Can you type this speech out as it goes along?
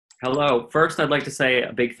Hello. First, I'd like to say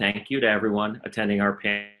a big thank you to everyone attending our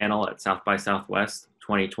panel at South by Southwest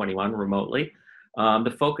 2021 remotely.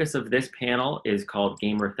 The focus of this panel is called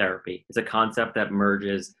gamer therapy. It's a concept that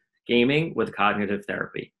merges gaming with cognitive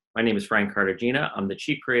therapy. My name is Frank Cartagena. I'm the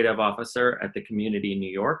Chief Creative Officer at the Community in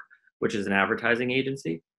New York, which is an advertising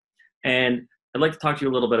agency. And I'd like to talk to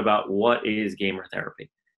you a little bit about what is gamer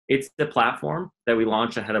therapy. It's the platform that we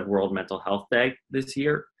launched ahead of World Mental Health Day this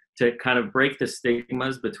year to kind of break the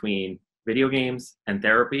stigmas between video games and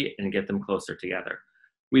therapy and get them closer together.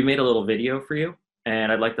 We made a little video for you,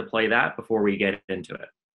 and I'd like to play that before we get into it.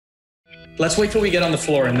 Let's wait till we get on the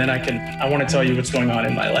floor, and then I want to tell you what's going on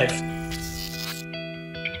in my life.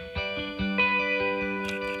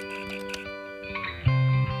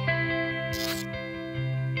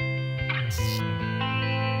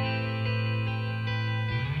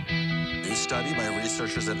 A study by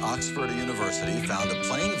researchers at Oxford University found that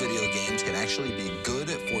playing video games can actually be good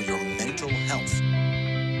for your mental health.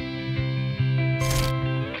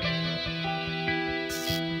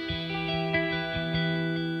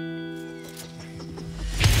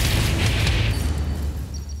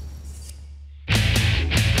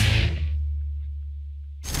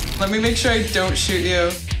 Let me make sure I don't shoot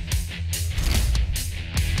you.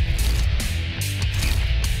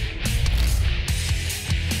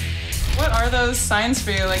 What are those signs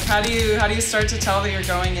for you? Like, how do you start to tell that you're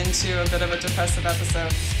going into a bit of a depressive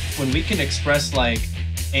episode? When we can express like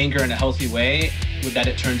anger in a healthy way, that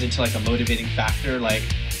it turns into like a motivating factor, like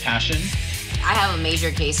passion. I have a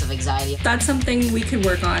major case of anxiety. That's something we could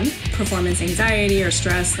work on. Performance anxiety or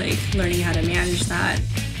stress, like learning how to manage that.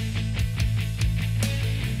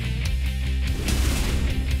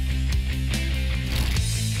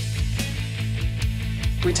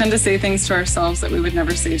 We tend to say things to ourselves that we would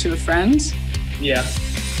never say to a friend. Yeah.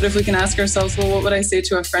 But if we can ask ourselves, well, what would I say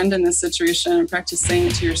to a friend in this situation, and practice saying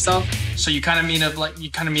it to yourself? So you kind of mean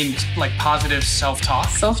like positive self-talk?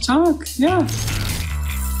 Self-talk, yeah.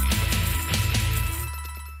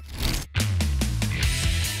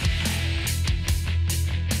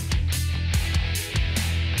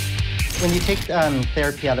 When you take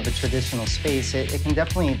therapy out of a traditional space, it can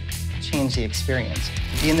definitely change the experience.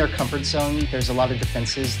 Be in their comfort zone, there's a lot of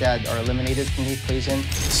defenses that are eliminated from the equation.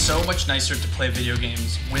 It's so much nicer to play video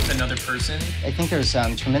games with another person. I think there's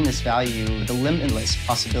tremendous value, the limitless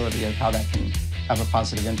possibility of how that can have a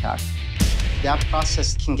positive impact. That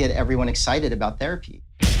process can get everyone excited about therapy.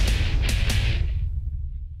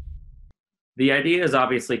 The idea is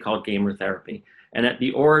obviously called gamer therapy. And at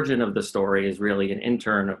the origin of the story is really an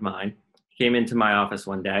intern of mine. He came into my office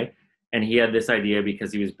one day, and he had this idea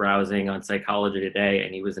because he was browsing on Psychology Today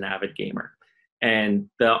and he was an avid gamer. And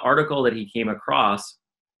the article that he came across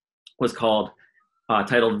was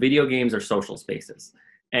titled Video Games Are Social Spaces,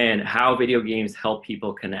 and how video games help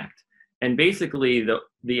people connect. And basically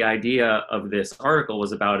the idea of this article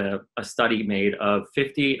was about a study made of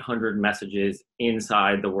 5,800 messages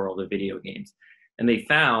inside the world of video games. And they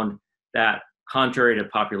found that, contrary to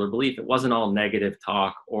popular belief, it wasn't all negative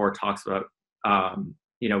talk or talks about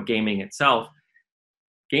gaming itself.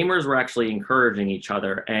 Gamers were actually encouraging each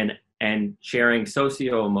other and sharing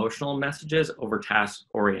socio-emotional messages over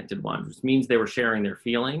task-oriented ones, which means they were sharing their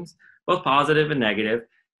feelings, both positive and negative,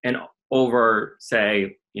 and over,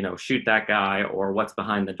 say, shoot that guy or what's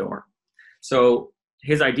behind the door. So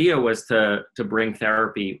his idea was to bring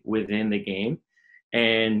therapy within the game.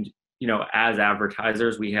 And, as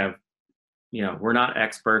advertisers, we have, we're not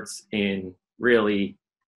experts in really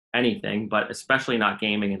anything, but especially not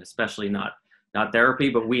gaming and especially not therapy.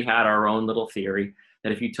 But we had our own little theory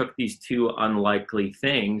that if you took these two unlikely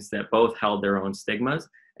things that both held their own stigmas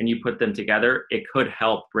and you put them together, it could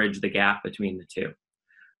help bridge the gap between the two.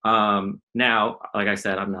 Now, like I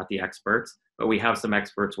said, I'm not the experts, but we have some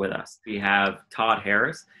experts with us. We have Todd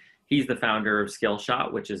Harris. He's the founder of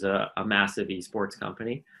Skillshot, which is a massive esports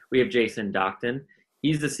company. We have Jason Docton.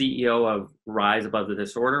 He's the CEO of Rise Above the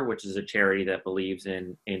Disorder, which is a charity that believes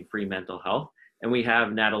in free mental health. And we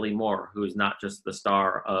have Natalie Moore, who's not just the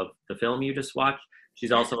star of the film you just watched.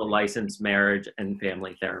 She's also a licensed marriage and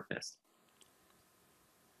family therapist.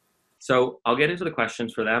 So I'll get into the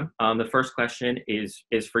questions for them. The first question is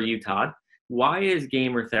for you, Todd. Why is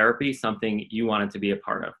gamer therapy something you wanted to be a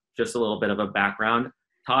part of? Just a little bit of a background.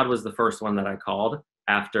 Todd was the first one that I called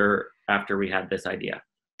after we had this idea.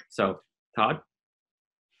 So, Todd?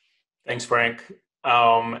 Thanks, Frank.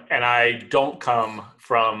 And I don't come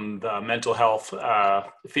from the mental health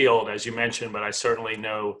field, as you mentioned, but I certainly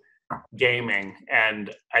know gaming.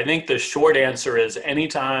 And I think the short answer is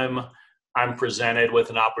anytime I'm presented with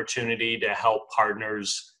an opportunity to help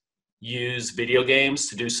partners use video games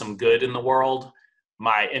to do some good in the world,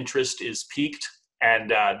 my interest is piqued.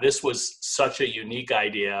 And this was such a unique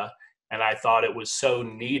idea. And I thought it was so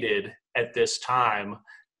needed at this time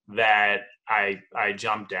that I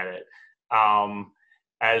jumped at it.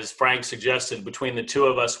 As Frank suggested, between the two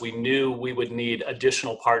of us, we knew we would need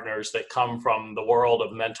additional partners that come from the world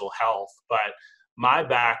of mental health. But my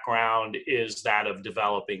background is that of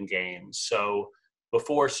developing games. So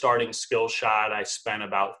before starting Skillshot, I spent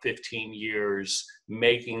about 15 years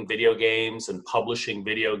making video games and publishing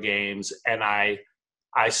video games. And I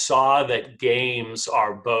saw that games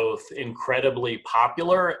are both incredibly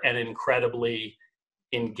popular and incredibly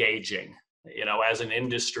engaging. You know, as an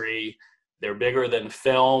industry, they're bigger than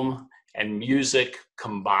film and music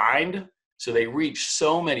combined. So they reach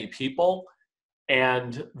so many people,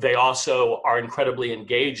 and they also are incredibly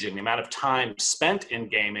engaging. The amount of time spent in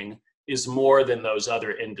gaming is more than those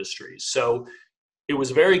other industries. So it was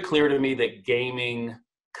very clear to me that gaming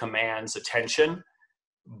commands attention.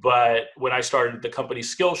 But when I started the company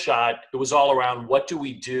Skillshot, it was all around, what do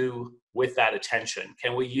we do with that attention?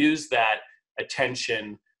 Can we use that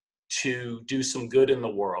attention to do some good in the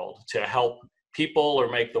world, to help people or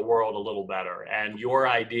make the world a little better? And your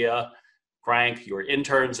idea, Frank, your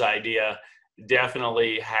intern's idea,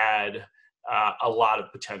 definitely had a lot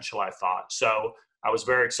of potential, I thought. So I was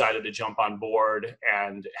very excited to jump on board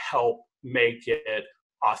and help make it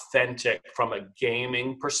authentic from a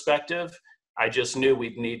gaming perspective. I just knew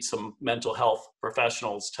we'd need some mental health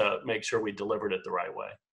professionals to make sure we delivered it the right way.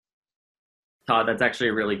 Todd, that's actually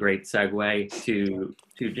a really great segue to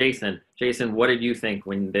Jason. Jason, what did you think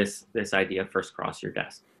when this idea first crossed your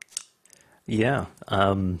desk? Yeah,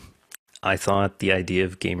 I thought the idea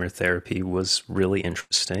of gamer therapy was really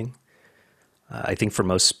interesting. I think for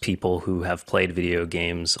most people who have played video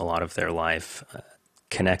games a lot of their life,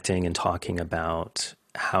 connecting and talking about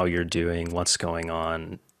how you're doing, what's going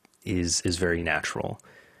on, is very natural.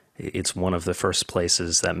 It's one of the first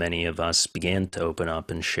places that many of us began to open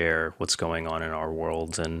up and share what's going on in our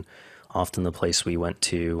world, and often the place we went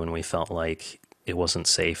to when we felt like it wasn't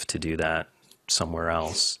safe to do that somewhere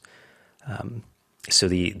else. So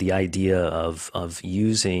the idea of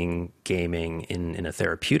using gaming in a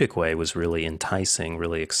therapeutic way was really enticing,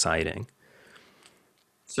 really exciting.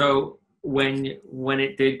 So when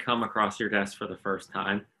it did come across your desk for the first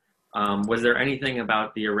time, was there anything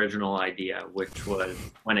about the original idea, which was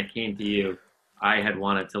when it came to you, I had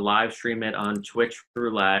wanted to live stream it on Twitch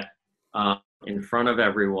Roulette in front of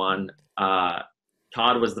everyone.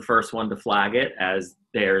 Todd was the first one to flag it as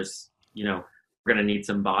there's, we're going to need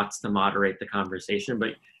some bots to moderate the conversation,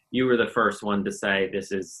 but you were the first one to say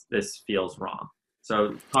this feels wrong.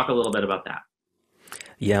 So talk a little bit about that.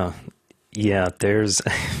 Yeah, there's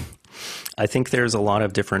I think there's a lot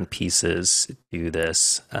of different pieces to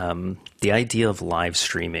this. The idea of live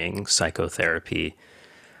streaming psychotherapy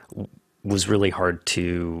was really hard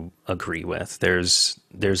to agree with. There's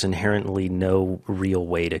inherently no real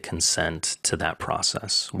way to consent to that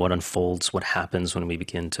process. What unfolds, what happens when we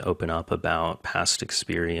begin to open up about past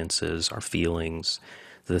experiences, our feelings,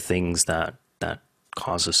 the things that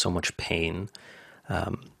cause us so much pain.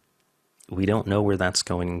 We don't know where that's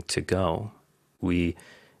going to go. We,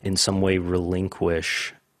 in some way,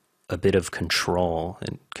 relinquish a bit of control,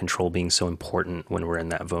 and control being so important when we're in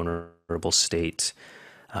that vulnerable state.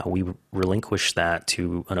 We relinquish that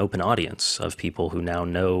to an open audience of people who now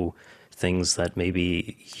know things that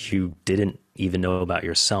maybe you didn't even know about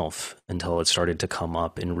yourself until it started to come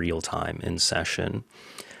up in real time, in session.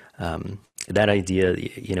 That idea,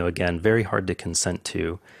 again, very hard to consent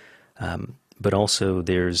to. But also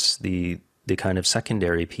there's the kind of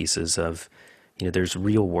secondary pieces of, there's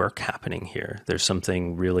real work happening here. There's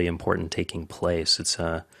something really important taking place.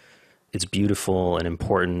 It's beautiful and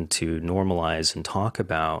important to normalize and talk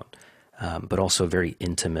about, but also a very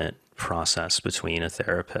intimate process between a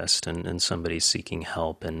therapist and somebody seeking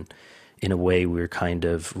help. And in a way, we're kind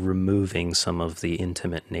of removing some of the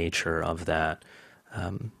intimate nature of that.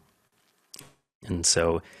 And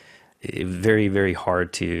so very, very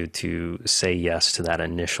hard to say yes to that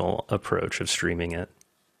initial approach of streaming it.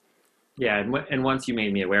 Yeah, and once you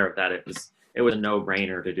made me aware of that, it was a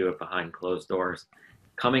no-brainer to do it behind closed doors.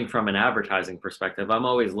 Coming from an advertising perspective, I'm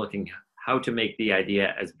always looking how to make the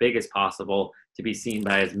idea as big as possible to be seen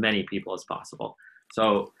by as many people as possible.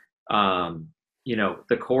 So,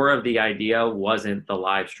 the core of the idea wasn't the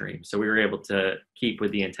live stream. So we were able to keep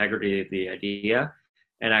with the integrity of the idea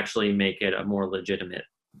and actually make it a more legitimate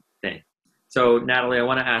thing. So Natalie, I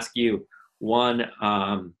want to ask you, one,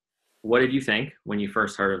 what did you think when you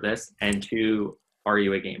first heard of this? And two, are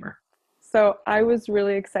you a gamer? So I was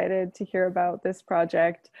really excited to hear about this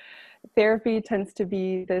project. therapy tends to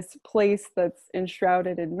be this place that's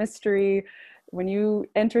enshrouded in mystery. When you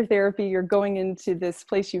enter therapy, you're going into this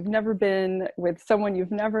place you've never been, with someone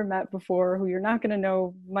you've never met before, who you're not going to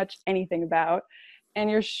know much anything about. And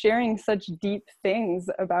you're sharing such deep things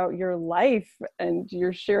about your life, and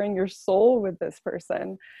you're sharing your soul with this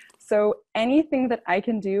person. So anything that I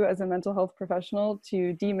can do as a mental health professional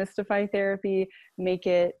to demystify therapy, make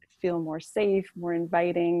it feel more safe, more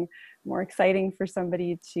inviting, more exciting for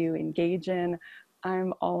somebody to engage in,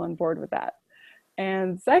 I'm all on board with that.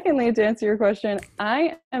 And secondly, to answer your question,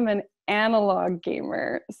 I am an analog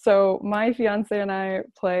gamer. So my fiance and I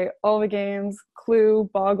play all the games: Clue,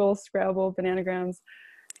 Boggle, Scrabble, Bananagrams.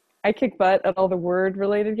 I kick butt at all the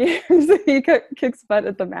word-related games. He kicks butt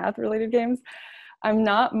at the math-related games. I'm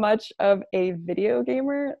not much of a video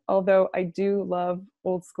gamer, although I do love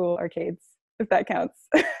old school arcades, if that counts.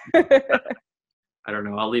 I don't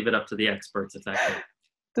know. I'll leave it up to the experts if that counts.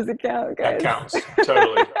 Does it count, guys? That counts.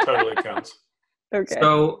 Totally counts. Okay.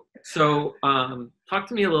 So talk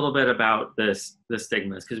to me a little bit about the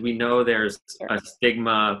stigmas, because we know there's a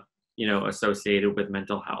stigma, associated with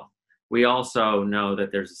mental health. We also know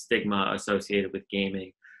that there's a stigma associated with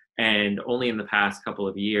gaming, and only in the past couple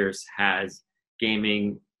of years has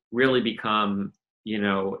gaming really become,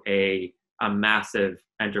 a massive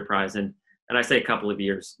enterprise. And I say a couple of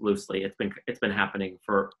years loosely. It's been happening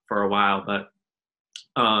for a while, but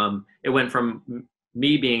it went from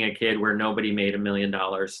me being a kid where nobody made $1 million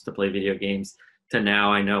to play video games to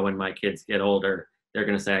now I know when my kids get older, they're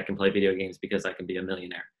going to say I can play video games because I can be a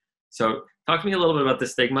millionaire. So talk to me a little bit about the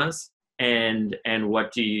stigmas and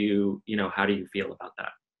what do you, how do you feel about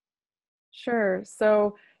that? Sure.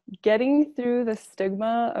 So getting through the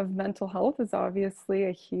stigma of mental health is obviously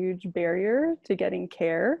a huge barrier to getting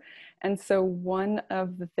care. And so one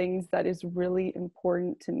of the things that is really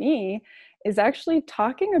important to me is actually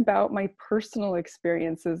talking about my personal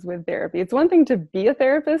experiences with therapy. It's one thing to be a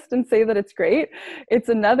therapist and say that it's great. It's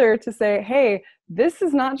another to say, hey, this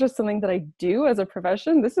is not just something that I do as a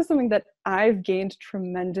profession. This is something that I've gained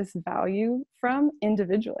tremendous value from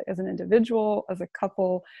individually, as an individual, as a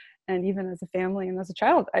couple, and even as a family and as a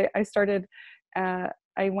child.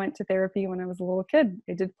 I went to therapy when I was a little kid.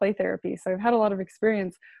 I did play therapy. So I've had a lot of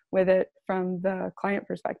experience with it from the client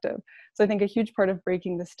perspective. So I think a huge part of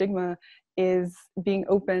breaking the stigma is being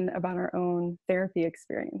open about our own therapy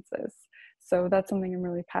experiences. So that's something I'm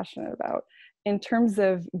really passionate about. In terms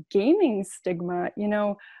of gaming stigma,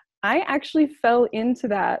 I actually fell into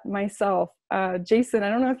that myself. Jason, I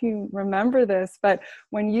don't know if you remember this, but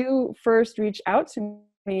when you first reached out to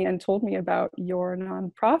me and told me about your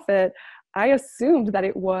nonprofit, I assumed that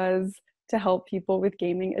it was to help people with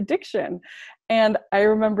gaming addiction. And I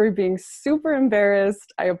remember being super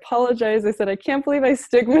embarrassed. I apologized. I said, I can't believe I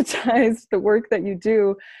stigmatized the work that you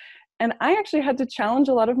do. And I actually had to challenge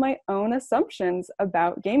a lot of my own assumptions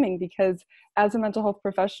about gaming, because as a mental health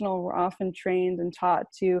professional, we're often trained and taught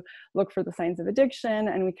to look for the signs of addiction,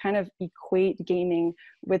 and we kind of equate gaming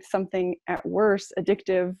with something at worst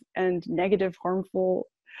addictive and negative, harmful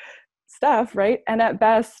stuff, right? And at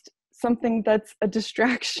best, something that's a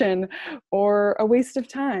distraction or a waste of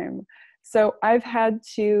time. So I've had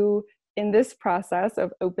to, in this process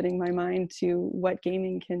of opening my mind to what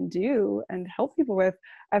gaming can do and help people with,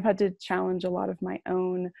 I've had to challenge a lot of my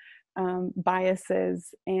own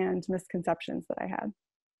biases and misconceptions that I had.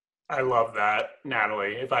 I love that,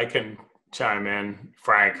 Natalie. If I can chime in,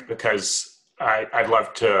 Frank, because I'd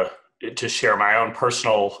love to share my own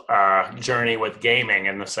personal journey with gaming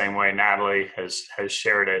in the same way Natalie has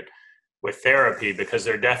shared it with therapy, because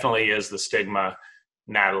there definitely is the stigma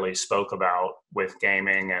Natalie spoke about with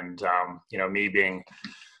gaming. And, me being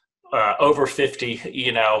over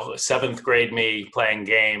 50, seventh grade me playing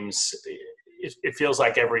games, it feels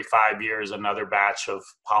like every 5 years, another batch of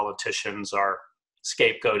politicians are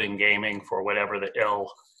scapegoating gaming for whatever the ill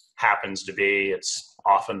happens to be. It's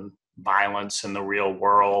often violence in the real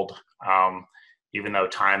world, even though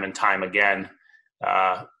time and time again,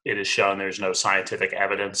 it is shown there's no scientific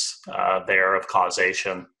evidence there of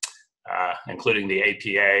causation, including the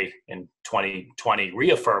APA in 2020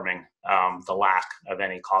 reaffirming the lack of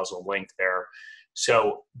any causal link there.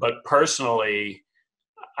 So, but personally,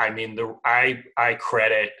 I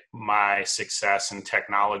credit my success in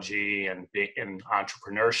technology and in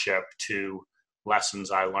entrepreneurship to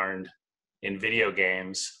lessons I learned in video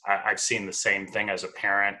games. I've seen the same thing as a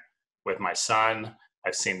parent with my son.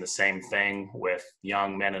 I've seen the same thing with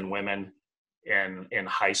young men and women in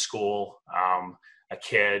high school. A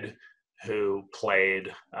kid who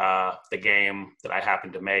played the game that I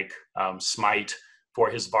happened to make, Smite, for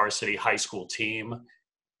his varsity high school team.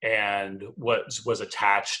 and was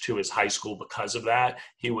attached to his high school because of that.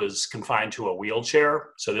 He was confined to a wheelchair,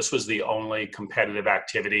 so this was the only competitive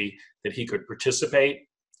activity that he could participate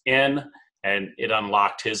in, and it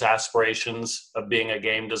unlocked his aspirations of being a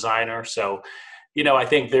game designer. So, I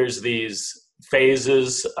think there's these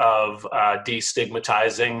phases of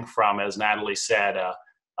destigmatizing from, as Natalie said, a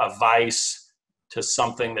vice to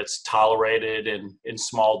something that's tolerated in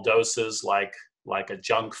small doses, like a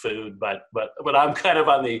junk food, but I'm kind of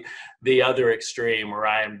on the other extreme, where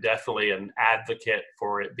I am definitely an advocate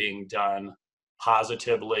for it being done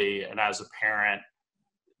positively. And as a parent,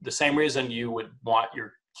 the same reason you would want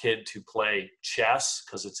your kid to play chess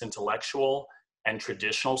because it's intellectual, and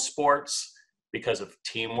traditional sports because of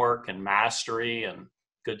teamwork and mastery and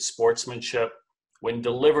good sportsmanship, when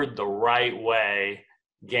delivered the right way,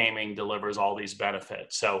 gaming delivers all these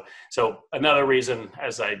benefits. So another reason,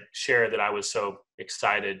 as I shared, that I was so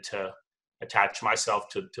excited to attach myself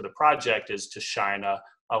to the project is to shine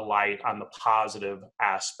a light on the positive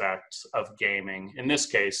aspects of gaming, in this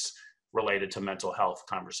case, related to mental health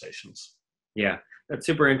conversations. Yeah, that's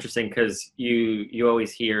super interesting, because you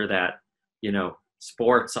always hear that,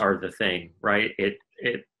 sports are the thing, right?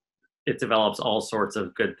 It develops all sorts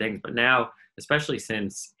of good things, but now, especially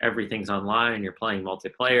since everything's online, you're playing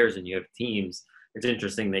multiplayers and you have teams, it's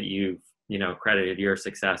interesting that you've, credited your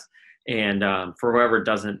success. And for whoever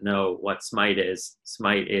doesn't know what Smite is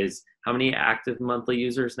how many active monthly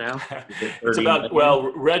users now? It's about,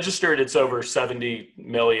 well, registered, it's over 70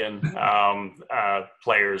 million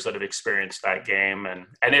players that have experienced that game. And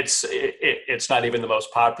it's not even the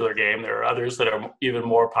most popular game. There are others that are even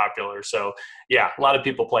more popular. So yeah, a lot of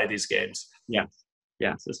people play these games.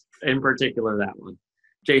 Yes, in particular that one.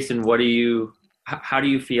 Jason, how do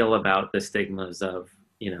you feel about the stigmas of,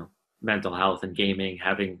 mental health and gaming,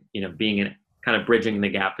 having, being kind of bridging the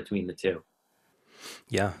gap between the two?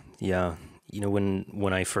 Yeah.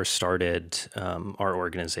 When I first started our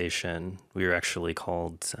organization, we were actually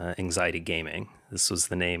called Anxiety Gaming. This was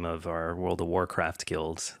the name of our World of Warcraft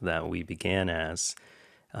guild that we began as.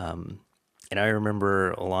 And I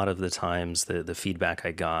remember a lot of the times the feedback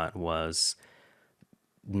I got was,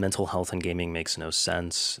 mental health and gaming makes no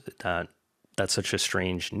sense. That's such a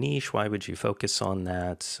strange niche. Why would you focus on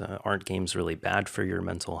that? Aren't games really bad for your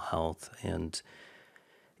mental health? And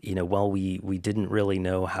while we didn't really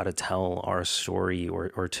know how to tell our story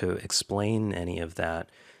or to explain any of that,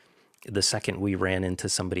 the second we ran into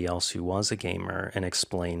somebody else who was a gamer and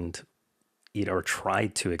explained, or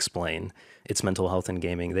tried to explain its mental health in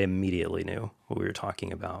gaming, they immediately knew what we were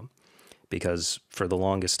talking about. Because for the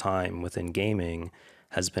longest time within gaming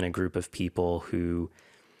has been a group of people who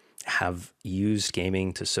have used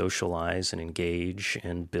gaming to socialize and engage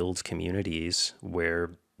and build communities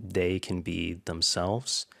where they can be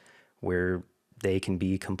themselves, where they can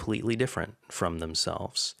be completely different from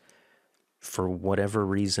themselves. For whatever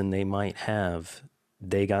reason they might have,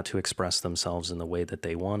 they got to express themselves in the way that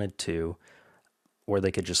they wanted to, or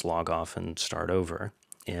they could just log off and start over.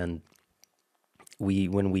 And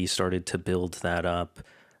when we started to build that up,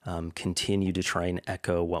 continue to try and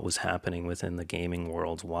echo what was happening within the gaming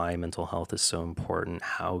world, why mental health is so important,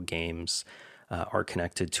 how games are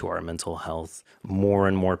connected to our mental health. More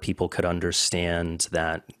and more people could understand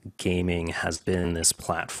that gaming has been this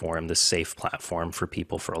platform, this safe platform for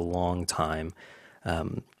people for a long time.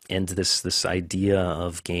 And this idea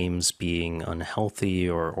of games being unhealthy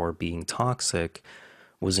or being toxic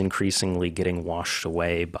was increasingly getting washed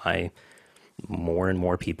away by more and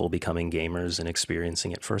more people becoming gamers and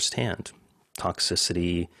experiencing it firsthand.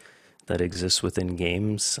 Toxicity that exists within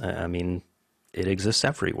games, it exists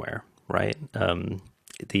everywhere, right?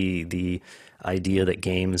 The idea that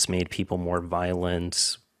games made people more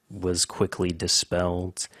violent was quickly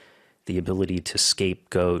dispelled. The ability to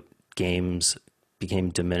scapegoat games became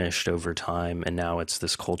diminished over time, and now it's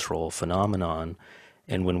this cultural phenomenon.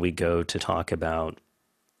 And when we go to talk about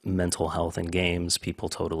mental health in games, people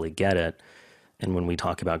totally get it. And when we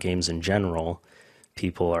talk about games in general,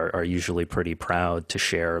 people are usually pretty proud to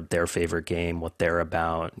share their favorite game, what they're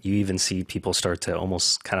about. You even see people start to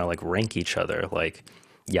almost kind of like rank each other. Like,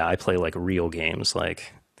 yeah, I play like real games,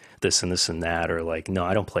 like this and this and that. Or like, no,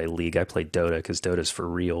 I don't play League. I play Dota because Dota's for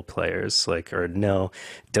real players. Like, or no,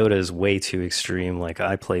 Dota is way too extreme. Like,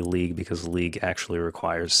 I play League because League actually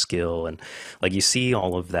requires skill. And like, you see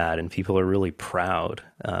all of that, and people are really proud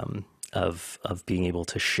of being able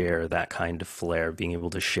to share that kind of flair, being able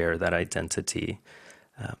to share that identity.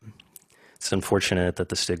 It's unfortunate that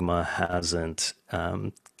the stigma hasn't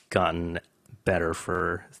gotten better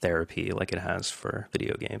for therapy like it has for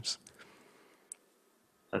video games.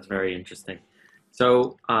 That's very interesting.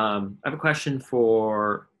 So I have a question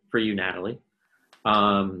for for you, Natalie.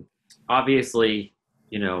 Obviously,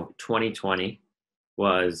 2020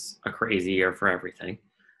 was a crazy year for everything.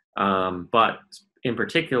 But in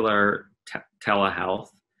particular, telehealth.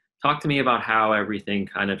 Talk to me about how everything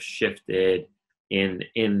kind of shifted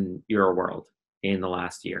in your world in the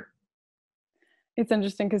last year. It's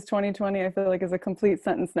interesting because 2020, I feel like, is a complete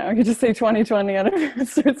sentence now. You just say 2020 and it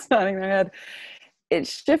starts nodding their head. It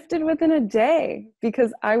shifted within a day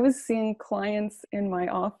because I was seeing clients in my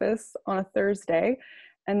office on a Thursday,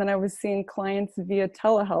 and then I was seeing clients via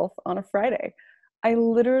telehealth on a Friday. I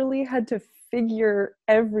literally had to figure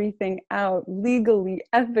everything out legally,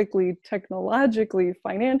 ethically, technologically,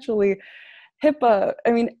 financially, HIPAA,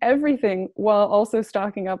 everything, while also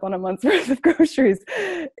stocking up on a month's worth of groceries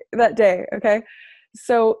that day, okay?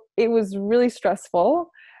 So it was really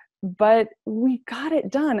stressful, but we got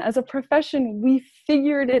it done. As a profession, we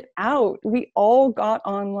figured it out. We all got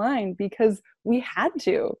online because we had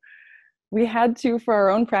to. We had to for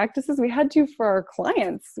our own practices. We had to for our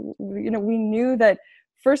clients. We knew that,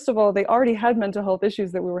 first of all, they already had mental health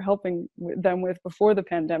issues that we were helping them with before the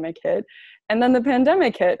pandemic hit. And then the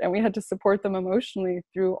pandemic hit, and we had to support them emotionally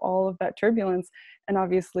through all of that turbulence. And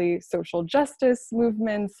obviously, social justice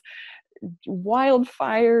movements,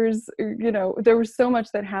 wildfires, there was so much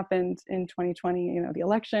that happened in 2020, the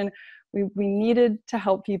election. We needed to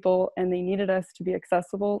help people, and they needed us to be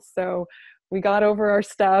accessible. So we got over our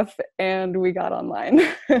stuff and we got online.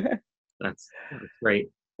 That's great.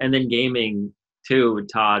 And then gaming too,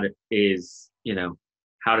 Todd, is,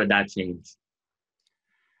 how did that change?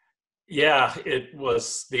 Yeah, it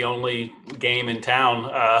was the only game in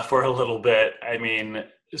town for a little bit.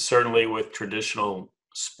 Certainly with traditional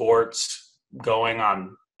sports going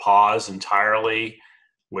on pause entirely,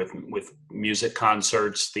 with music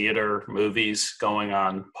concerts, theater, movies going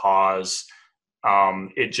on pause.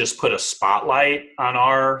 It just put a spotlight on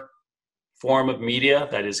our form of media,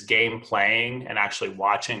 that is game playing and actually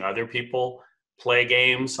watching other people play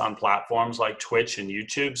games on platforms like Twitch and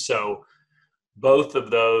YouTube. So both of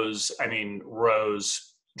those,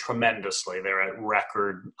 rose tremendously. They're at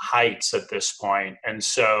record heights at this point. And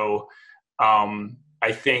so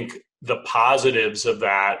I think the positives of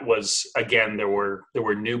that was, again, there were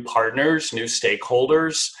new partners, new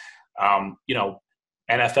stakeholders,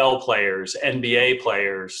 NFL players, NBA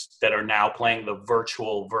players that are now playing the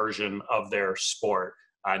virtual version of their sport,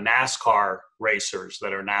 NASCAR racers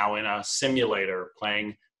that are now in a simulator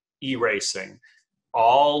playing e-racing.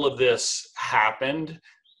 All of this happened,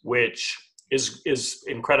 which is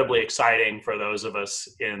incredibly exciting for those of us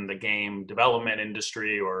in the game development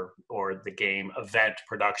industry or the game event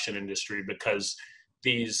production industry, because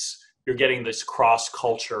you're getting this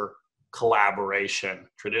cross-culture collaboration,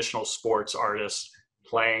 traditional sports artists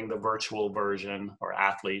playing the virtual version, or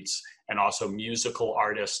athletes, and also musical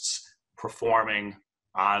artists performing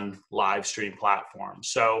on live stream platforms.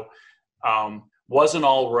 So wasn't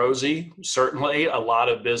all rosy. Certainly a lot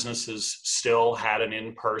of businesses still had an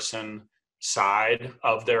in-person side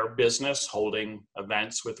of their business, holding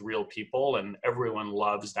events with real people, and everyone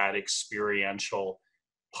loves that experiential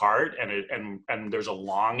part, and there's a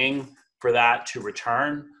longing for that to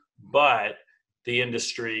return. But the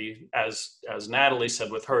industry, as Natalie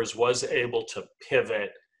said with hers, was able to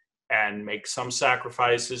pivot and make some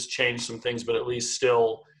sacrifices, change some things, but at least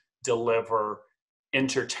still deliver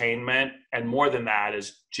entertainment. And more than that,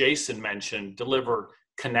 as Jason mentioned, deliver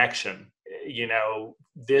connection.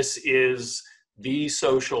 This is the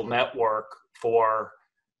social network for,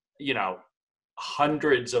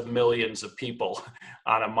 hundreds of millions of people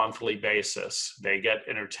on a monthly basis. They get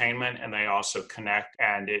entertainment and they also connect,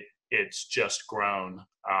 and it's just grown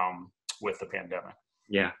with the pandemic.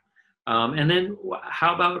 Yeah. And then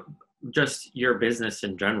how about just your business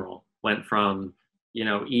in general? Went from,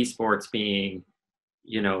 esports being,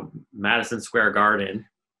 Madison Square Garden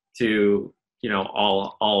to,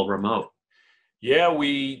 all remote. Yeah,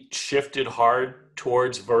 we shifted hard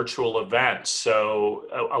towards virtual events. So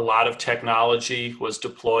a lot of technology was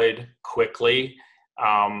deployed quickly.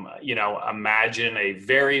 Imagine a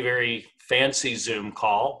very, very fancy Zoom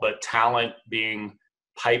call, but talent being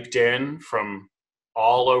piped in from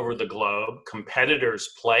all over the globe, competitors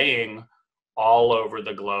playing all over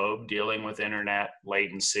the globe, dealing with internet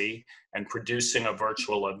latency and producing a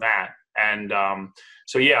virtual event. And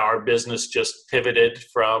our business just pivoted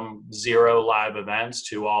from 0 live events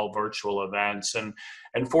to all virtual events. And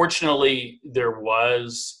fortunately, there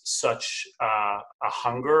was such a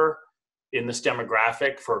hunger in this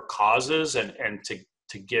demographic for causes and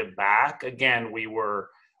to give back. Again, we were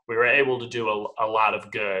able to do a lot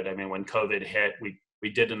of good. When COVID hit, we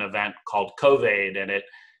did an event called COVID, and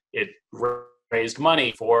it raised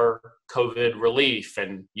money for COVID relief.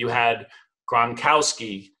 And you had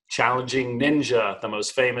Gronkowski challenging Ninja, the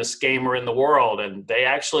most famous gamer in the world, and they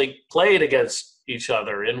actually played against each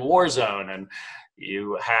other in Warzone. And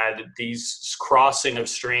you had these crossing of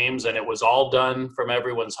streams, and it was all done from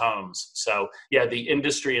everyone's homes. So yeah, the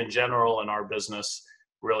industry in general and our business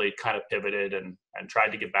really kind of pivoted and tried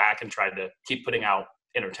to get back and tried to keep putting out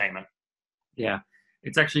entertainment. Yeah,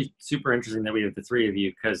 it's actually super interesting that we have the three of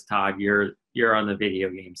you, because Todd, you're on the video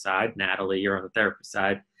game side, Natalie, you're on the therapy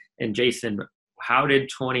side, and Jason, how did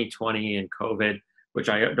 2020 and COVID, which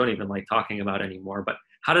I don't even like talking about anymore, but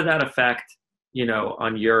how did that affect,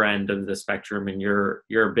 on your end of the spectrum and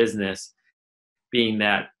your business, being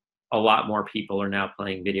that a lot more people are now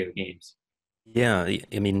playing video games? Yeah,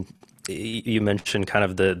 I mean, you mentioned kind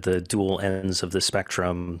of the dual ends of the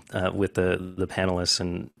spectrum with the panelists,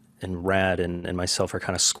 and Rad and myself are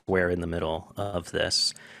kind of square in the middle of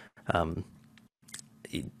this.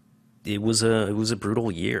 It was a brutal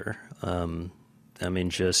year. I mean,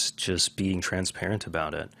 just being transparent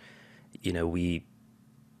about it.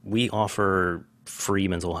 We offer free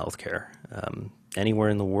mental health care. Anywhere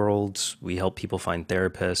in the world, we help people find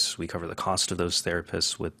therapists. We cover the cost of those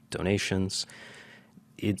therapists with donations.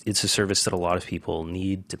 It's a service that a lot of people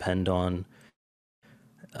need, depend on.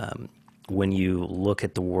 When you look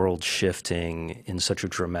at the world shifting in such a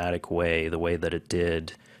dramatic way, the way that it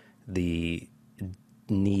did, the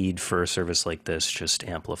need for a service like this just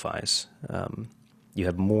amplifies. You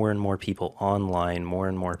have more and more people online, more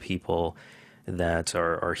and more people that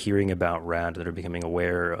are hearing about RAD, that are becoming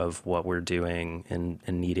aware of what we're doing and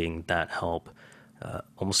needing that help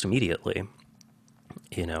almost immediately.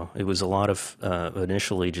 It was a lot of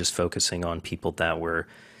initially just focusing on people that were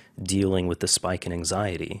dealing with the spike in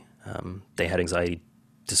anxiety. They had anxiety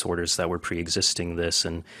disorders that were pre-existing this,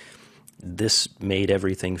 and this made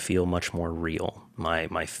everything feel much more real.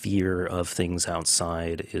 My fear of things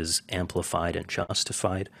outside is amplified and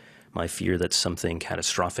justified. My fear that something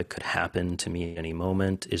catastrophic could happen to me at any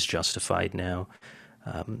moment is justified now.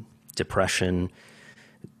 Depression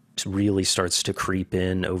really starts to creep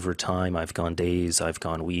in over time. I've gone days, I've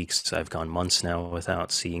gone weeks, I've gone months now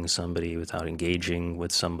without seeing somebody, without engaging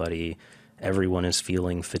with somebody. Everyone is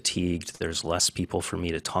feeling fatigued. There's less people for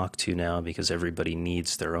me to talk to now because everybody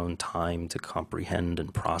needs their own time to comprehend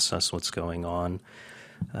and process what's going on.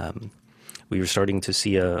 We were starting to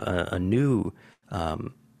see a new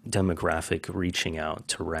demographic reaching out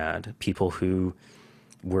to RAD, people who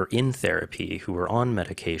were in therapy, who were on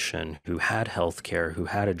medication, who had health care, who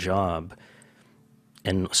had a job,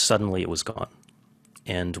 and suddenly it was gone.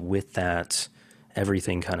 And with that,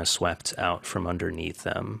 everything kind of swept out from underneath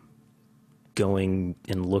them. Going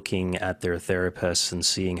and looking at their therapists and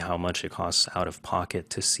seeing how much it costs out of pocket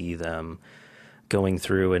to see them, going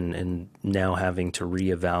through and now having to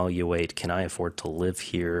reevaluate, can I afford to live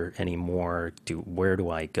here anymore? Where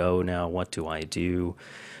do I go now? What do I do?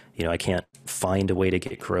 I can't find a way to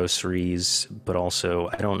get groceries, but also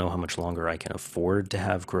I don't know how much longer I can afford to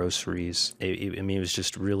have groceries. It was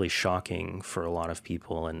just really shocking for a lot of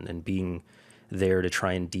people, and being there to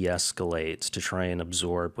try and de-escalate, to try and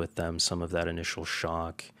absorb with them some of that initial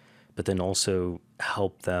shock, but then also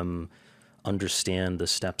help them understand the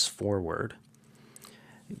steps forward.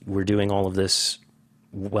 We're doing all of this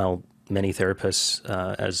while many therapists,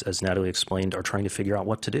 as Natalie explained, are trying to figure out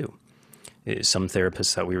what to do. Some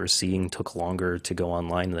therapists that we were seeing took longer to go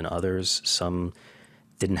online than others. Some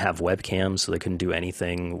didn't have webcams, so they couldn't do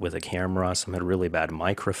anything with a camera. Some had really bad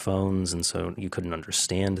microphones, and so you couldn't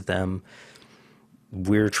understand them.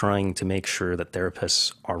 We're trying to make sure that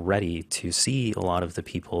therapists are ready to see a lot of the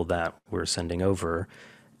people that we're sending over,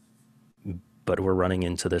 but we're running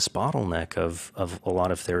into this bottleneck of a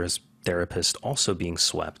lot of therapists also being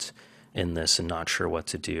swept in this and not sure what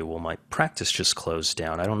to do. Well, my practice just closed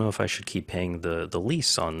down. I don't know if I should keep paying the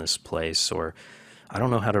lease on this place, or I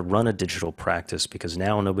don't know how to run a digital practice because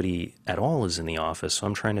now nobody at all is in the office, so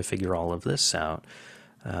I'm trying to figure all of this out.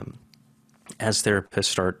 As therapists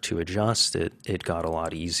start to adjust, it got a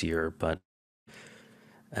lot easier, but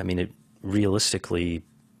I mean, realistically,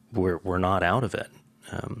 we're not out of it.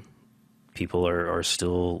 People are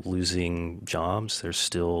still losing jobs. They're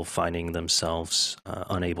still finding themselves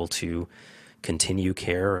unable to continue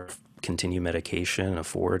care, continue medication,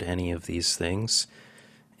 afford any of these things.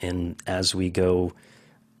 And as we go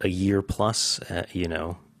a year plus,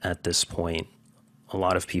 at this point, a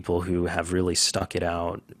lot of people who have really stuck it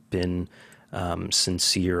out, been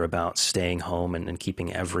sincere about staying home and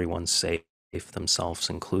keeping everyone safe, themselves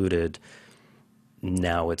included,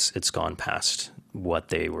 now it's gone past what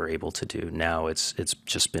they were able to do. Now it's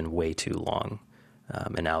just been way too long.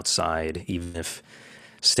 and outside, even if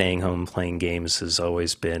staying home playing games has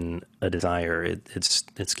always been a desire.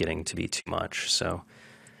 It's getting to be too much. So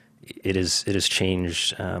it has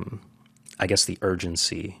changed. I guess the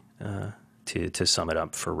urgency. To sum it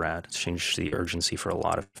up for Rad, it's changed the urgency for a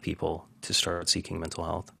lot of people to start seeking mental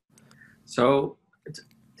health. So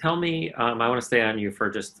tell me, I want to stay on you for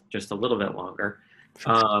just a little bit longer.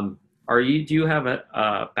 Sure. Do you have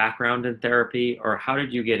a background in therapy, or how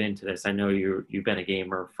did you get into this? I know you've been a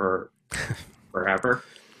gamer for forever.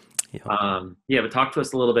 Yeah, but talk to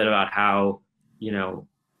us a little bit about how,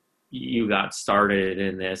 you got started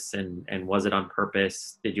in this, and was it on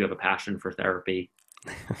purpose? Did you have a passion for therapy?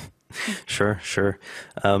 Sure.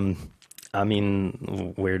 I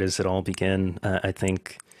mean, where does it all begin? I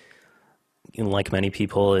think, like many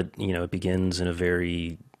people, it begins in a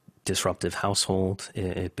very disruptive household.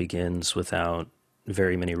 It begins without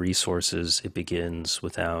very many resources. It begins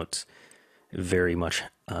without very much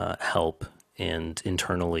help, and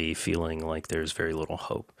internally feeling like there's very little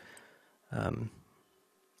hope.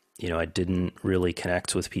 I didn't really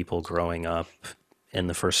connect with people growing up, and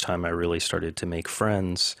the first time I really started to make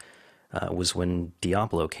friends was when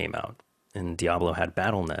Diablo came out, and Diablo had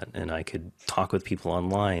BattleNet, and I could talk with people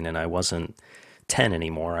online, and I wasn't 10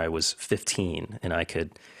 anymore, I was 15, and I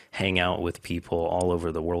could hang out with people all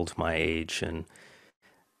over the world my age and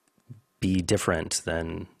be different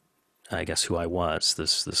than, I guess, who I was.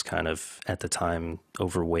 This kind of, at the time,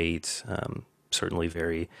 overweight, certainly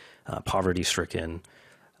very poverty-stricken.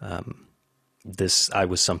 I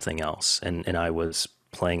was something else, and I was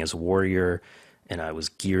playing as a warrior, and I was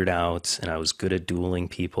geared out, and I was good at dueling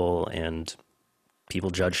people, and people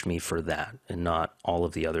judged me for that, and not all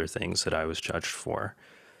of the other things that I was judged for.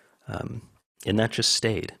 And that just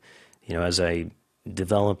stayed. As I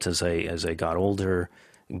developed, as I got older,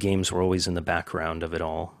 games were always in the background of it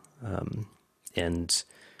all, and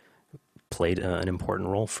played an important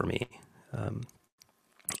role for me.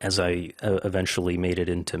 As I eventually made it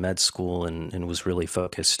into med school and was really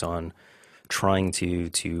focused on trying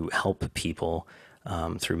to help people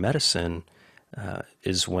through medicine,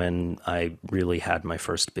 is when I really had my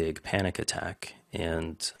first big panic attack,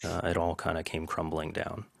 and it all kind of came crumbling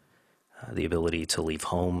down. The ability to leave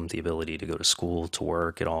home, the ability to go to school, to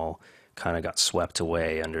work, it all kind of got swept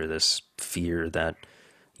away under this fear that,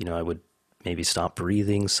 I would maybe stop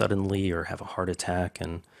breathing suddenly or have a heart attack.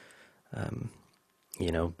 And,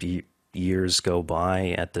 years go by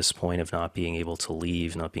at this point of not being able to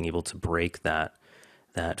leave, not being able to break that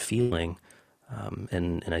feeling.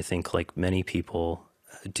 And I think, like many people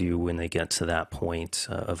do when they get to that point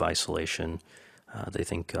of isolation, they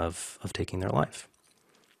think of taking their life.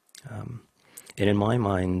 And in my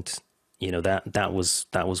mind, that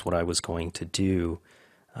was what I was going to do.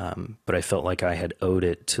 But I felt like I had owed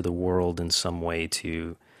it to the world in some way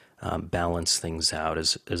to balance things out,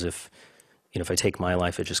 as if, if I take my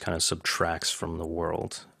life, it just kind of subtracts from the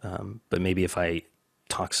world. But maybe if I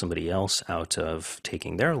talk somebody else out of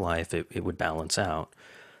taking their life, it would balance out.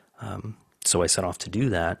 So I set off to do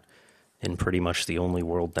that in pretty much the only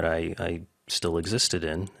world that I still existed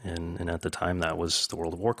in. And at the time, that was the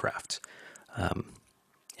World of Warcraft.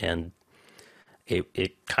 And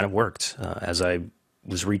it kind of worked. As I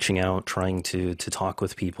was reaching out, trying to talk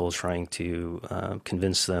with people, trying to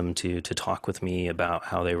convince them to talk with me about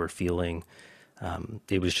how they were feeling.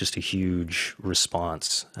 It was just a huge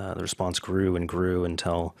response. The response grew and grew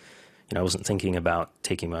until, I wasn't thinking about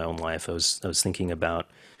taking my own life. I was thinking about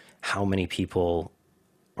how many people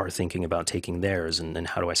are thinking about taking theirs, and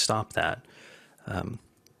how do I stop that?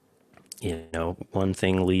 One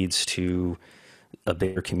thing leads to a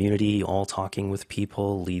bigger community, all talking with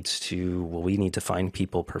people, leads to, well, we need to find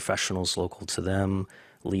people, professionals local to them,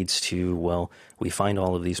 leads to, well, we find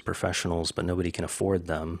all of these professionals, but nobody can afford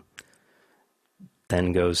them.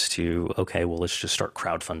 Then goes to, okay, well, let's just start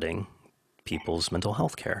crowdfunding people's mental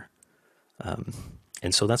health care.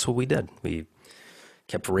 And so that's what we did. We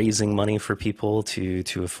kept raising money for people to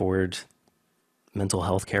afford mental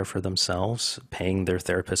health care for themselves, paying their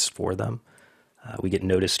therapists for them. We get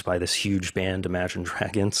noticed by this huge band, Imagine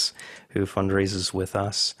Dragons, who fundraises with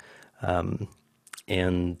us.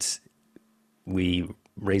 And we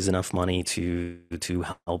raise enough money to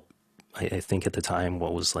help, I think at the time,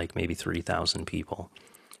 what was like maybe 3,000 people.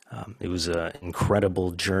 It was an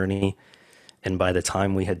incredible journey. And by the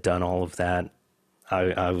time we had done all of that,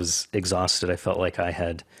 I was exhausted. I felt like I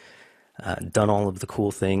had done all of the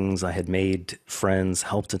cool things. I had made friends,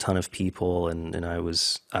 helped a ton of people, and I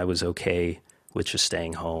was okay with just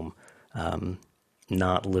staying home,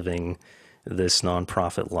 not living this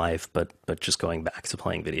nonprofit life, but just going back to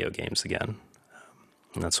playing video games again.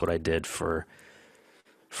 And that's what I did for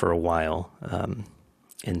for a while,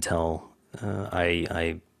 until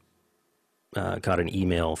I got an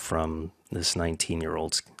email from this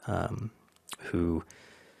 19-year-old who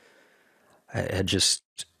had just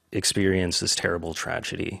experienced this terrible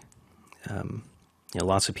tragedy.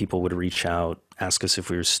 Lots of people would reach out, ask us if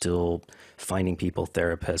we were still finding people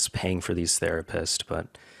therapists, paying for these therapists,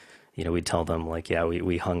 but we'd tell them like, yeah,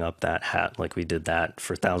 we hung up that hat, like we did that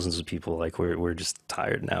for thousands of people. Like we're just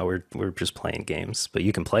tired now. We're just playing games, but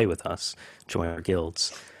you can play with us, join our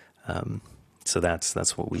guilds. So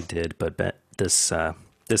that's what we did. But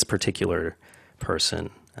this particular person,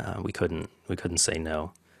 we couldn't say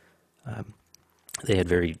no. They had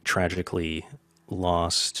very tragically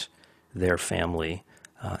lost their family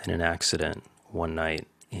in an accident one night,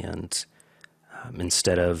 and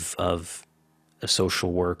instead of a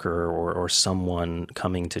social worker or someone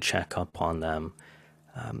coming to check up on them,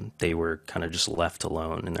 they were kind of just left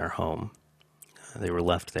alone in their home. They were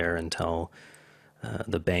left there until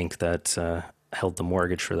the bank that held the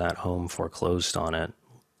mortgage for that home foreclosed on it,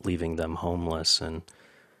 leaving them homeless. And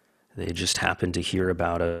they just happened to hear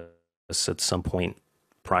about us at some point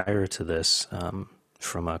prior to this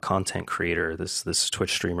from a content creator, this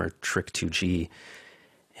Twitch streamer, Trick2G,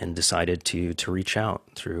 and decided to reach out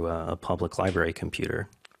through a public library computer.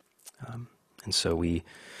 And so we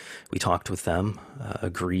talked with them,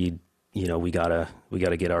 agreed, we gotta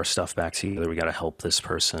get our stuff back together. We gotta help this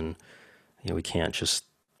person. We can't just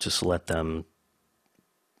let them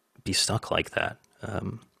be stuck like that.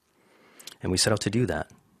 And we set out to do that.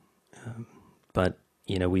 But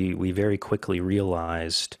we very quickly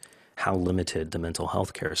realized how limited the mental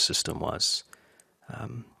health care system was.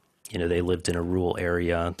 They lived in a rural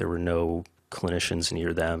area. There were no clinicians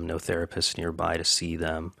near them, no therapists nearby to see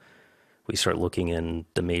them. We start looking in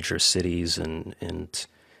the major cities, and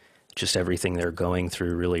just everything they're going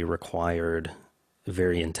through really required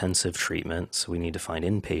very intensive treatment. So we need to find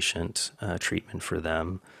inpatient treatment for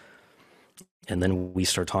them. And then we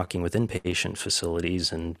start talking with inpatient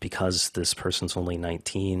facilities, and because this person's only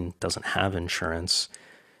 19, doesn't have insurance,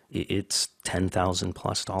 it's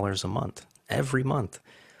 $10,000+ a month, every month.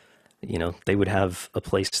 They would have a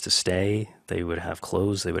place to stay, they would have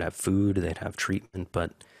clothes, they would have food, they'd have treatment,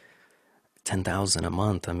 but $10,000 a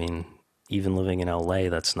month. I mean, even living in LA,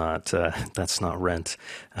 that's not rent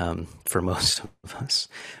for most of us.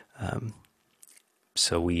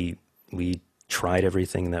 So we tried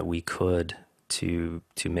everything that we could to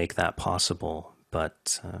make that possible,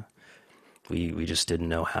 but we just didn't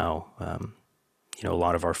know how. A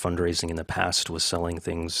lot of our fundraising in the past was selling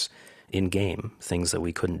things in-game, things that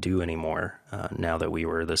we couldn't do anymore now that we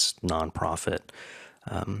were this nonprofit.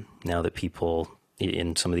 Now that people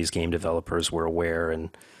in some of these game developers were aware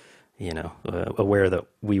and, aware that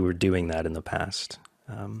we were doing that in the past.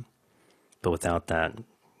 But without that,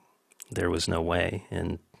 there was no way.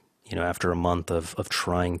 And, after a month of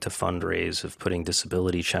trying to fundraise, of putting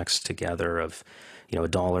disability checks together, of,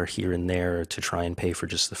 $1 here and there to try and pay for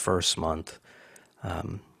just the first month,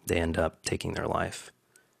 they end up taking their life.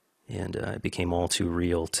 And it became all too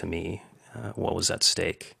real to me what was at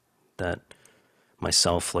stake. That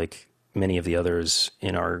myself, like many of the others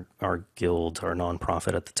in our guild, our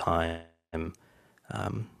nonprofit at the time,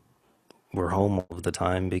 were home all of the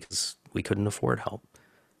time because we couldn't afford help.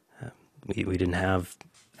 We didn't have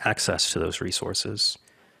access to those resources.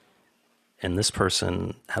 And this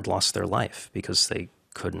person had lost their life because they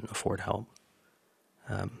couldn't afford help.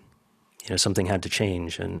 Something had to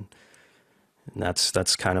change, and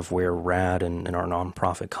that's kind of where RAD and our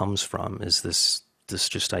nonprofit comes from, is this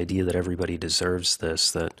just idea that everybody deserves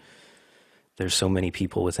this, that there's so many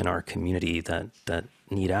people within our community that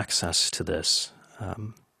need access to this,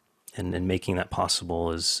 and making that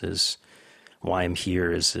possible is why I'm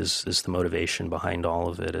here, is the motivation behind all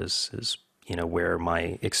of it, is where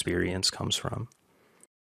my experience comes from.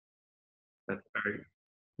 That's very,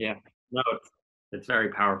 yeah, no, it's very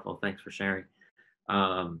powerful. Thanks for sharing.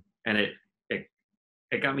 And it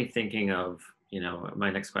got me thinking of,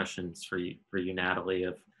 my next questions for you, Natalie,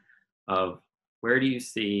 of where do you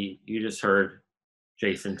see, you just heard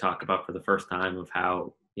Jason talk about for the first time of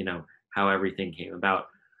how everything came about.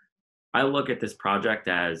 I look at this project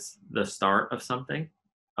as the start of something.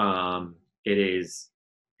 It is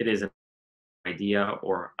an idea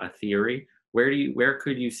or a theory. Where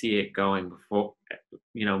could you see it going before,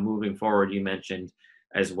 moving forward? You mentioned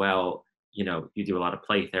as well, you do a lot of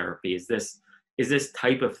play therapy. Is this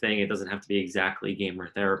type of thing, it doesn't have to be exactly gamer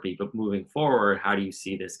therapy, but moving forward, how do you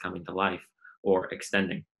see this coming to life or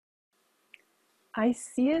extending? I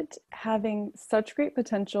see it having such great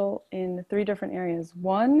potential in 3 different areas.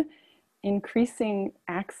 One increasing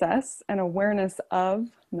access and awareness of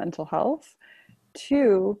mental health.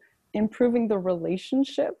 2, improving the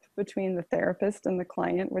relationship between the therapist and the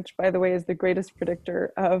client, which, by the way, is the greatest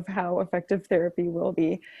predictor of how effective therapy will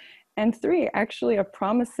be. And 3, actually a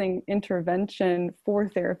promising intervention for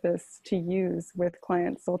therapists to use with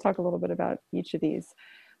clients. So we'll talk a little bit about each of these.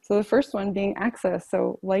 So the first one being access.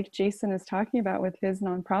 So like Jason is talking about with his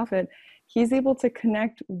nonprofit, he's able to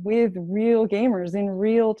connect with real gamers in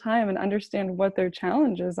real time and understand what their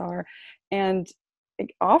challenges are and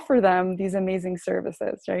offer them these amazing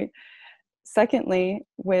services, right? Secondly,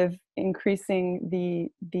 with increasing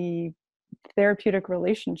the therapeutic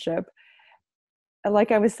relationship,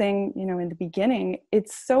 like I was saying, in the beginning,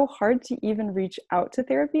 it's so hard to even reach out to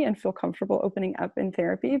therapy and feel comfortable opening up in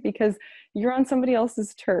therapy because you're on somebody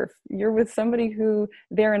else's turf. You're with somebody who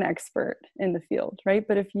they're an expert in the field, right?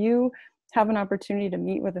 But if you have an opportunity to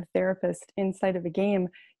meet with a therapist inside of a game,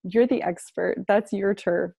 you're the expert. That's your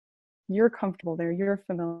turf. You're comfortable there. You're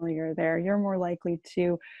familiar there. You're more likely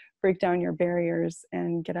to break down your barriers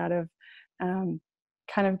and get out of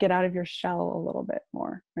your shell a little bit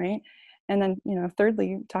more, right? And then,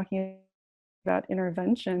 thirdly, talking about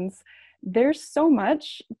interventions, there's so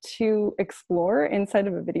much to explore inside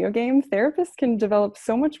of a video game. Therapists can develop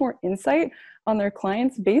so much more insight on their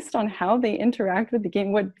clients based on how they interact with the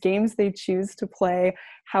game, what games they choose to play,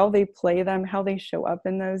 how they play them, how they show up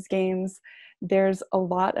in those games. There's a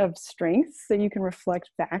lot of strengths that you can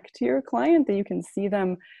reflect back to your client, that you can see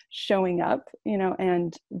them showing up,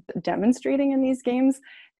 and demonstrating in these games,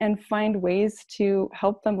 and find ways to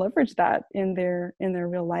help them leverage that in their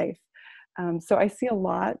real life. So I see a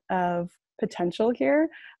lot of potential here.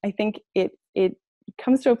 I think it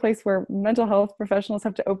comes to a place where mental health professionals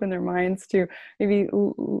have to open their minds to maybe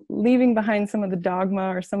leaving behind some of the dogma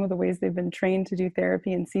or some of the ways they've been trained to do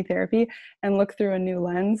therapy and see therapy, and look through a new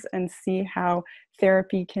lens and see how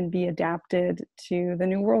therapy can be adapted to the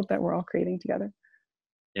new world that we're all creating together.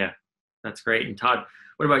 Yeah, that's great. And Todd,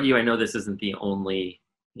 what about you? I know this isn't the only,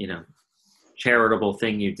 charitable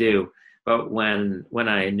thing you do, but when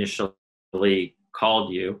I initially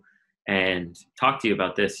called you and talked to you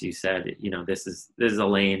about this, you said, this is a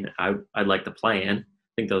lane I'd like to play in. I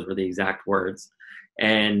think those were the exact words.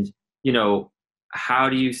 And, how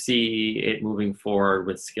do you see it moving forward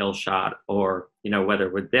with Skillshot, or, whether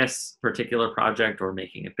with this particular project or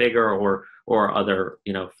making it bigger, or other,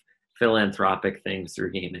 philanthropic things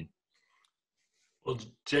through gaming? Well,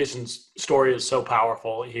 Jason's story is so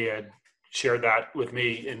powerful. He had shared that with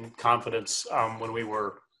me in confidence when we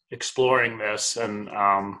were exploring this, and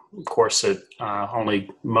of course it only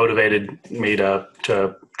motivated me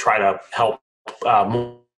to try to help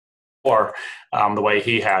more the way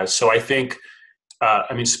he has. So I think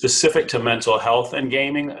specific to mental health and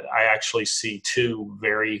gaming, I actually see 2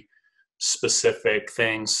 very specific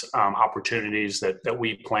things, opportunities that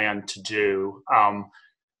we plan to do.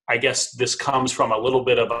 I guess this comes from a little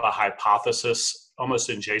bit of a hypothesis, almost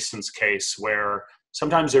in Jason's case, where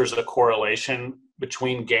sometimes there's a correlation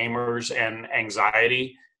between gamers and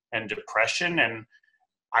anxiety and depression. And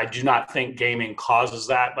I do not think gaming causes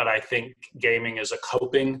that, but I think gaming is a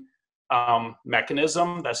coping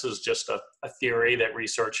mechanism. This is just a theory that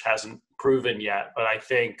research hasn't proven yet. But I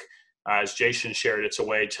think, as Jason shared, it's a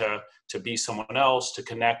way to be someone else, to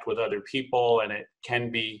connect with other people, and it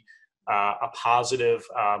can be a positive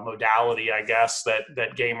modality, I guess,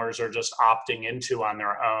 that gamers are just opting into on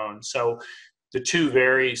their own. So the 2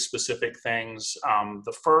 very specific things.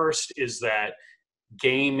 The first is that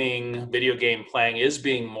video game playing is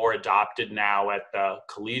being more adopted now at the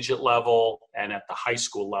collegiate level and at the high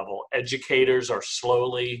school level. Educators are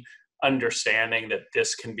slowly understanding that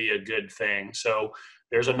this can be a good thing. So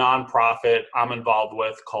there's a nonprofit I'm involved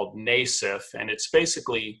with called NASIF, and it's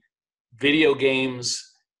basically video games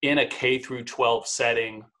in a K-12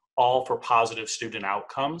 setting, all for positive student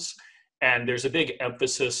outcomes. And there's a big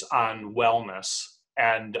emphasis on wellness.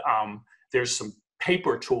 And there's some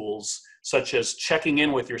paper tools, such as checking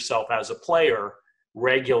in with yourself as a player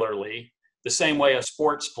regularly, the same way a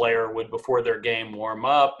sports player would before their game warm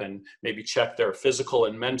up and maybe check their physical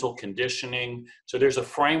and mental conditioning. So there's a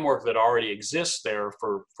framework that already exists there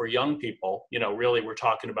for young people. Really, we're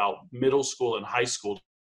talking about middle school and high school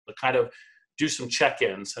to kind of do some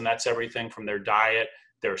check-ins, and that's everything from their diet,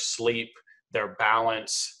 their sleep, their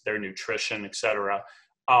balance, their nutrition, etc.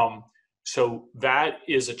 So that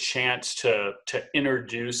is a chance to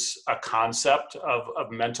introduce a concept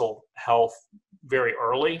of mental health very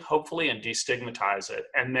early, hopefully, and destigmatize it.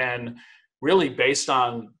 And then really based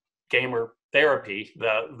on gamer therapy,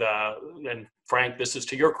 and Frank, this is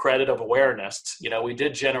to your credit of awareness. We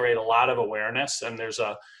did generate a lot of awareness, and there's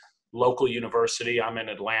a local university. I'm in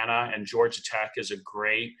Atlanta, and Georgia Tech is a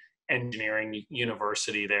great engineering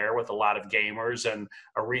university there with a lot of gamers. And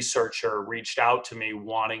a researcher reached out to me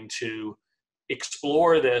wanting to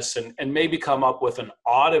explore this and maybe come up with an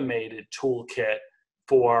automated toolkit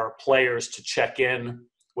for players to check in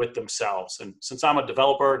with themselves. And since I'm a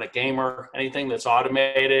developer and a gamer, anything that's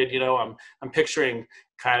automated, I'm picturing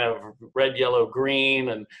kind of red, yellow, green,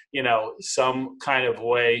 and, some kind of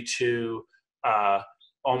way to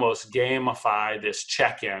almost gamify this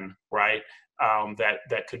check-in, right?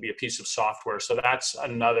 That could be a piece of software. So that's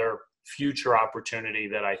another future opportunity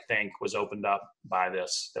that I think was opened up by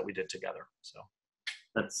this that we did together. So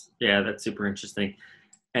that's super interesting.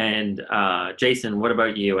 And Jason, what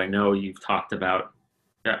about you? I know you've talked about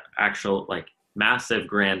actual massive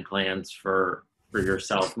grand plans for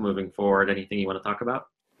yourself moving forward. Anything you want to talk about?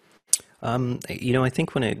 I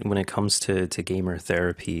think when it comes to gamer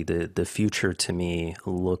therapy, the future to me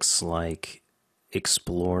looks like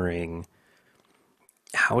exploring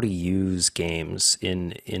how to use games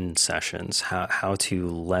in sessions, how to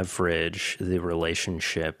leverage the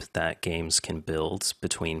relationship that games can build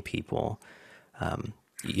between people.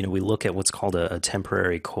 We look at what's called a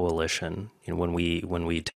temporary coalition, when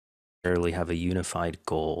we temporarily have a unified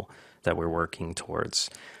goal that we're working towards.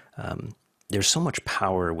 There's so much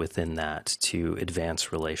power within that to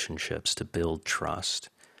advance relationships, to build trust.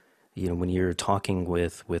 When you're talking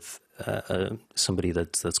with somebody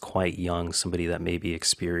that's quite young, somebody that maybe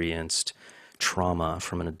experienced trauma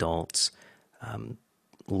from an adult,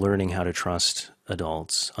 learning how to trust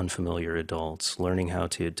adults, unfamiliar adults, learning how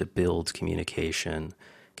to build communication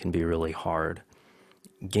can be really hard.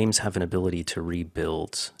 Games have an ability to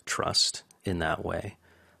rebuild trust in that way,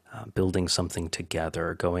 building something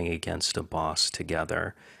together, going against a boss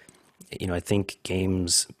together. I think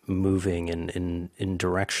games moving in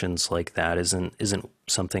directions like that isn't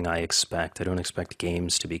something I expect. I don't expect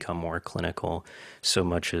games to become more clinical so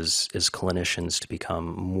much as clinicians to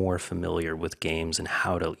become more familiar with games and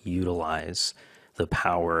how to utilize the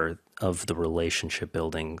power of the relationship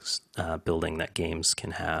building that games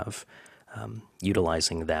can have,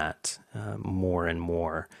 utilizing that more and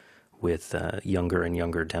more with younger and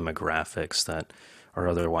younger demographics that are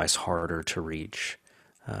otherwise harder to reach.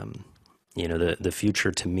 The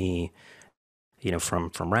future to me,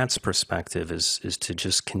 from Rat's perspective is to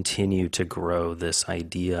just continue to grow this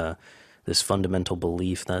idea, this fundamental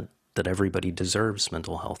belief that everybody deserves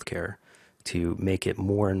mental health care, to make it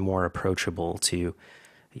more and more approachable to,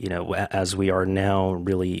 as we are now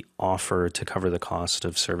really offer to cover the cost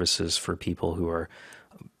of services for people who are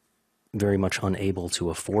very much unable to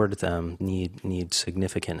afford them, need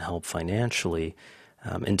significant help financially.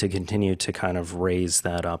 And to continue to kind of raise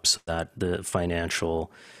that up so that the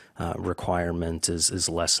financial requirement is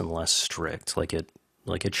less and less strict, like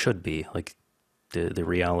it should be. Like the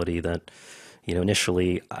reality that,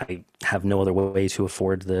 initially I have no other way to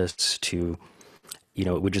afford this, to,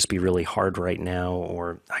 it would just be really hard right now,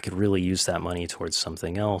 or I could really use that money towards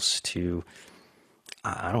something else to,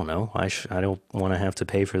 I don't know. I don't want to have to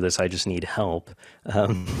pay for this. I just need help.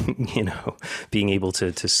 Being able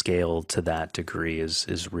to scale to that degree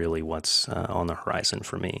is really what's on the horizon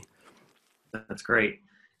for me. That's great.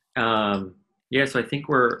 So I think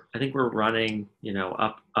we're running,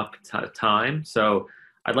 up to time. So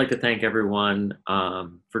I'd like to thank everyone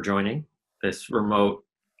for joining this remote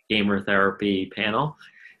gamer therapy panel,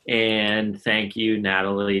 and thank you,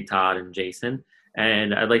 Natalie, Todd, and Jason.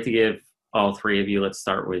 And I'd like to give all three of you, let's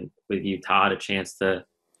start with you, Todd, a chance to,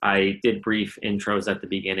 I did brief intros at the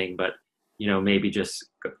beginning, but, maybe just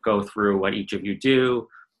go through what each of you do,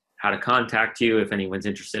 how to contact you if anyone's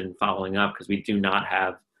interested in following up, because we do not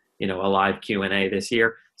have, a live Q&A this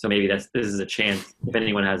year. So maybe this is a chance if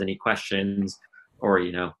anyone has any questions or,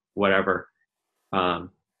 whatever.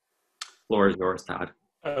 Floor is yours, Todd.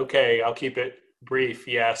 Okay, I'll keep it brief.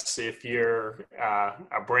 Yes, if you're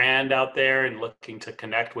a brand out there and looking to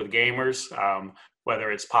connect with gamers,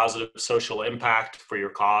 whether it's positive social impact for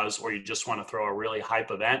your cause or you just want to throw a really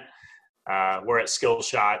hype event, we're at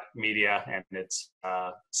Skillshot Media, and it's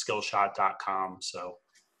skillshot.com. So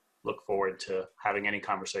look forward to having any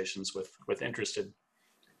conversations with interested,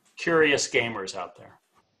 curious gamers out there.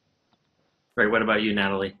 Great. What about you,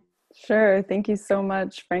 Natalie? Sure. Thank you so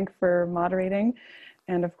much, Frank, for moderating.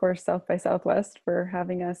 And of course, South by Southwest for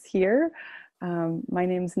having us here. My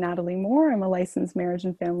name's Natalie Moore. I'm a licensed marriage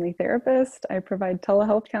and family therapist. I provide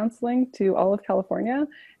telehealth counseling to all of California.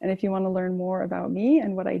 And if you want to learn more about me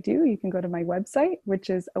and what I do, you can go to my website, which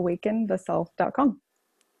is awakentheself.com.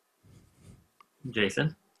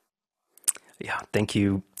 Jason? Yeah, thank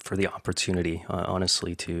you for the opportunity,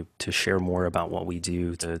 honestly, to share more about what we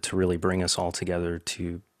do, to really bring us all together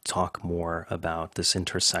to talk more about this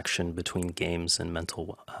intersection between games and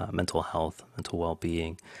mental health, mental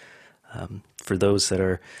well-being. For those that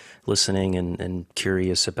are listening and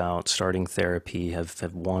curious about starting therapy,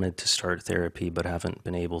 have wanted to start therapy but haven't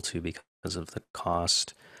been able to because of the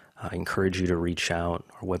cost, I encourage you to reach out.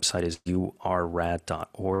 Our website is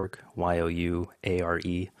yourrad.org,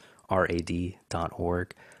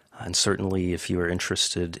 youarerad.org. And certainly if you are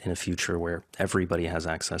interested in a future where everybody has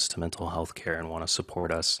access to mental health care and want to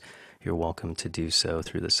support us, you're welcome to do so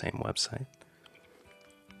through the same website.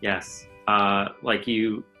 Yes. Like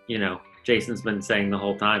Jason's been saying the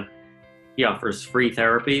whole time, he offers free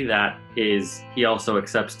therapy. He also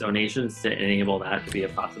accepts donations to enable that to be a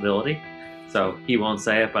possibility. So he won't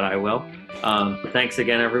say it, but I will. Thanks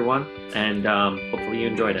again, everyone. And hopefully you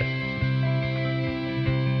enjoyed it.